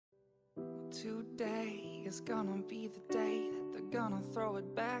Today is gonna be the day that they're gonna throw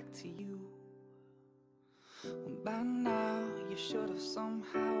it back to you. Well, by now you should have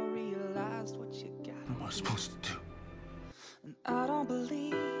somehow realized what you got. What am I supposed to do? And I don't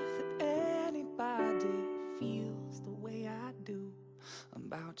believe that anybody feels the way I do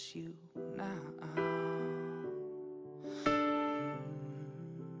about you now.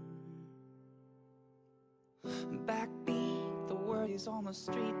 Backbeat, the word is on the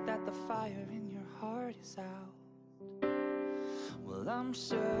street that the fire in your heart is out. Well, I'm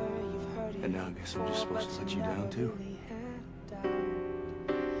sure you've heard it. And now I guess I'm just supposed to let you down too.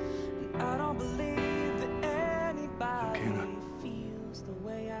 And I don't believe that anybody feels the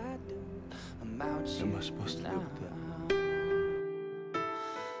way I do about you. What am I supposed to do with that?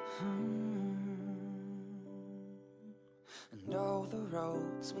 And all the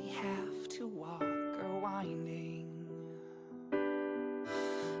roads we have to walk are winding,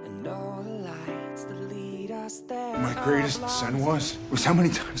 and all the lights that lead us there. My greatest sin was how many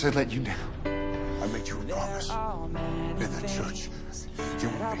times I let you down. I made you a promise in that church. You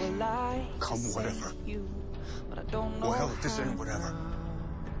and me, come whatever. Well, hell, if this ain't whatever.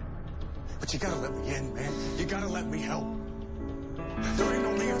 But you gotta let me in, man. You gotta let me help. There ain't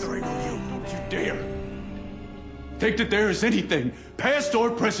no me if there ain't no you. Don't you dare think that there is anything, past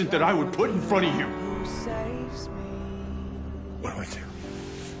or present, that I would put in front of you. What do I do?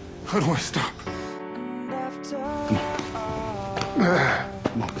 How do I stop? Come on.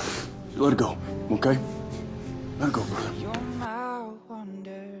 Come on. Let it go, okay? Let it go, brother.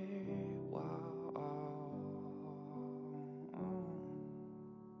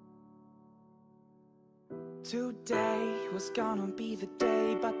 Today was gonna be the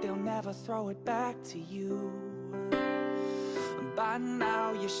day, but they'll never throw it back to you. By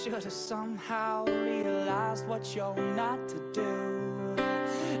now you should have somehow realized what you're not to do.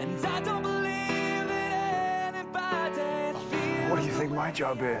 And I don't believe that anybody feels. What do you think my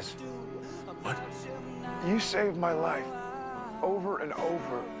job is? What? You saved my life over and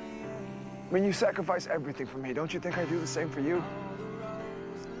over. I mean, you sacrifice everything for me. Don't you think I do the same for you?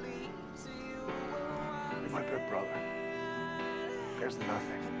 You're my big brother. There's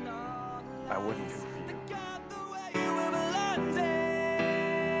nothing I wouldn't do for you.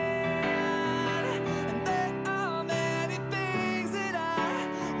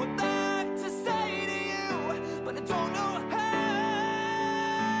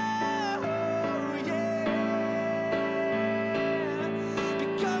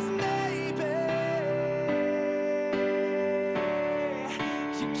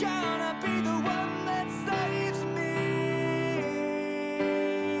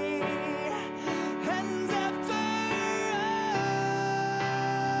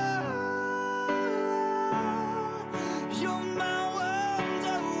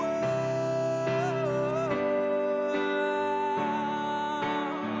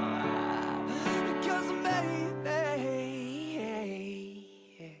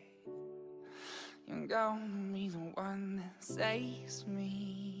 Gonna be the one that saves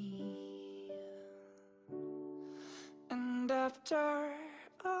me. And after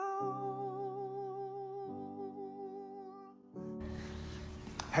all,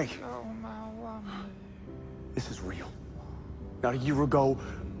 Hey, my wonder. this is real. Not a year ago,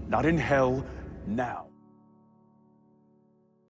 not in hell, now.